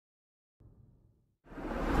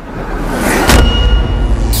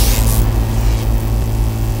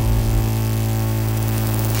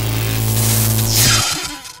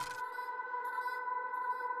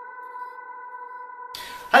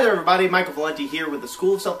there everybody, Michael Valenti here with the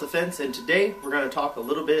School of Self-Defense, and today we're going to talk a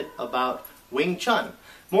little bit about Wing Chun.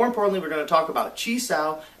 More importantly, we're going to talk about Chi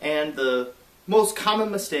Sao and the most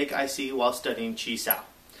common mistake I see while studying Chi Sao.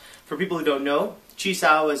 For people who don't know, Chi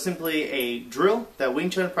Sao is simply a drill that Wing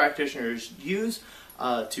Chun practitioners use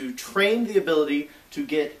to train the ability to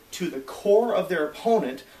get to the core of their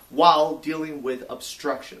opponent while dealing with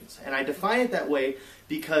obstructions. And I define it that way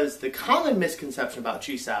because the common misconception about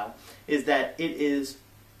Chi Sao is that it is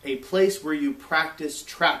a place where you practice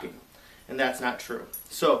trapping, and that's not true.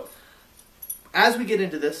 So, as we get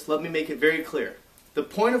into this, let me make it very clear. The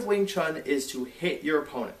point of Wing Chun is to hit your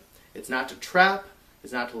opponent. It's not to trap,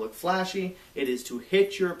 it's not to look flashy, it is to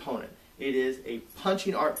hit your opponent. It is a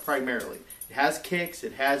punching art primarily. It has kicks,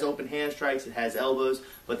 it has open hand strikes, it has elbows,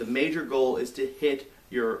 but the major goal is to hit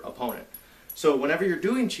your opponent. So whenever you're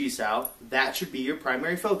doing Chi Sao, that should be your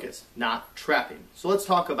primary focus, not trapping. So let's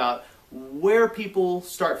talk about where people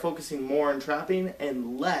start focusing more on trapping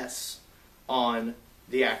and less on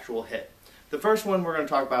the actual hit. The first one we're going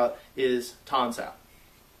to talk about is Chun Sao.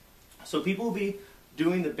 So people will be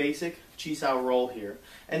doing the basic Chi Sao roll here,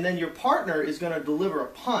 and then your partner is going to deliver a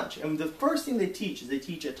punch. And the first thing they teach is they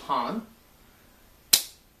teach a Tan,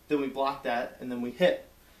 then we block that, and then we hit.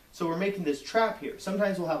 So we're making this trap here.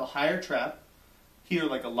 Sometimes we'll have a higher trap here,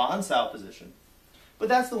 like a Lan Sao position. But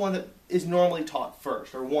that's the one that is normally taught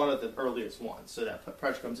first, or one of the earliest ones. So that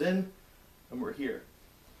pressure comes in, and we're here.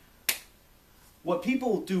 What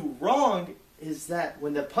people do wrong is that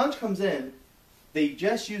when the punch comes in, they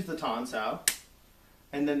just use the Chun Sao,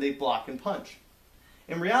 and then they block and punch.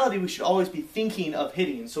 In reality, we should always be thinking of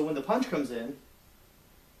hitting. So when the punch comes in,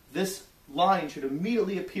 this line should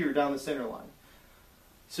immediately appear down the center line.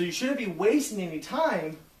 So you shouldn't be wasting any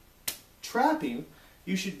time trapping.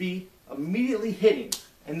 You should be immediately hitting,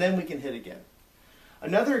 and then we can hit again.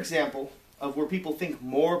 Another example of where people think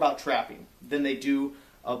more about trapping than they do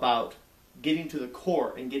about getting to the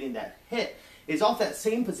core and getting that hit is off that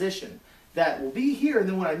same position that will be here, and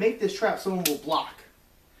then when I make this trap, someone will block.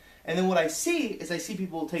 And then what I see is I see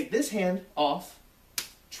people take this hand off,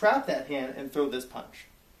 trap that hand, and throw this punch.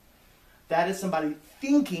 That is somebody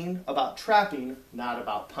thinking about trapping, not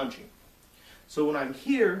about punching. So when I'm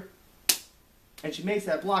here, and she makes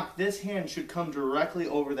that block, this hand should come directly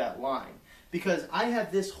over that line. Because I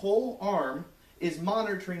have this whole arm is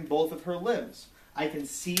monitoring both of her limbs. I can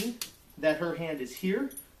see that her hand is here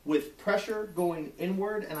with pressure going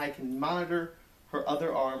inward, and I can monitor her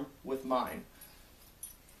other arm with mine.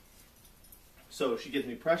 So she gives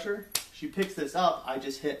me pressure, she picks this up, I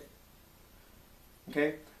just hit.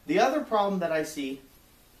 Okay? The other problem that I see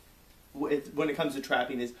when it comes to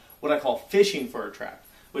trapping is what I call fishing for a trap,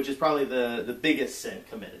 which is probably the biggest sin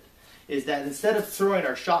committed, is that instead of throwing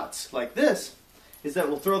our shots like this, is that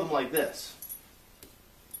we'll throw them like this.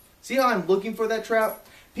 See how I'm looking for that trap?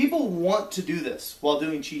 People want to do this while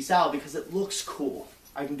doing Chi Sao because it looks cool.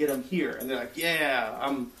 I can get them here, and they're like, yeah,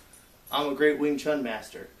 I'm a great Wing Chun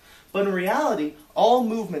master. But in reality, all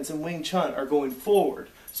movements in Wing Chun are going forward.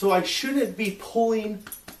 So I shouldn't be pulling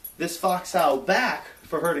this Fox Sao back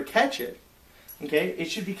for her to catch it. Okay? It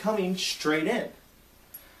should be coming straight in.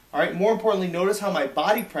 Alright, more importantly, notice how my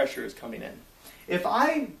body pressure is coming in. If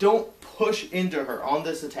I don't push into her on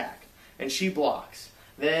this attack, and she blocks,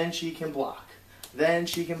 then she can block, then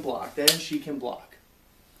she can block, then she can block.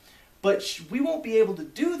 But we won't be able to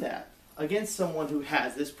do that against someone who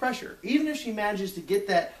has this pressure. Even if she manages to get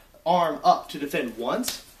that arm up to defend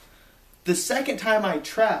once, the second time I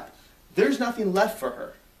trap, there's nothing left for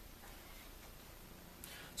her.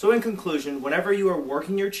 So in conclusion, whenever you are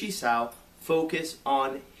working your Chi Sao, focus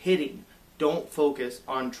on hitting. Don't focus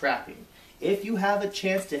on trapping. If you have a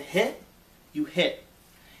chance to hit, you hit.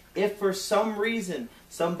 If for some reason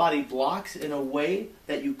somebody blocks in a way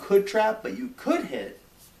that you could trap but you could hit,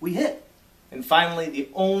 we hit. And finally, the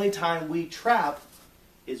only time we trap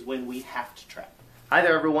is when we have to trap. Hi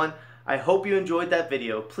there everyone. I hope you enjoyed that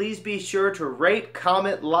video. Please be sure to rate,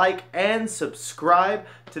 comment, like, and subscribe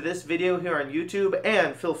to this video here on YouTube,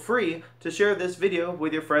 and feel free to share this video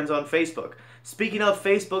with your friends on Facebook. Speaking of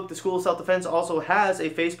Facebook, the School of Self-Defense also has a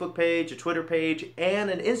Facebook page, a Twitter page, and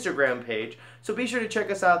an Instagram page, so be sure to check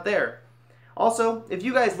us out there. Also, if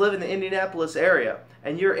you guys live in the Indianapolis area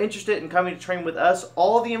and you're interested in coming to train with us,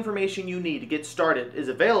 all the information you need to get started is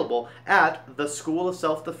available at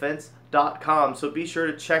theschoolofselfdefense.com, so be sure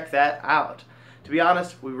to check that out. To be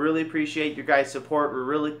honest, we really appreciate your guys' support. We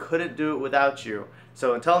really couldn't do it without you.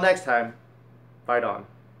 So until next time, fight on.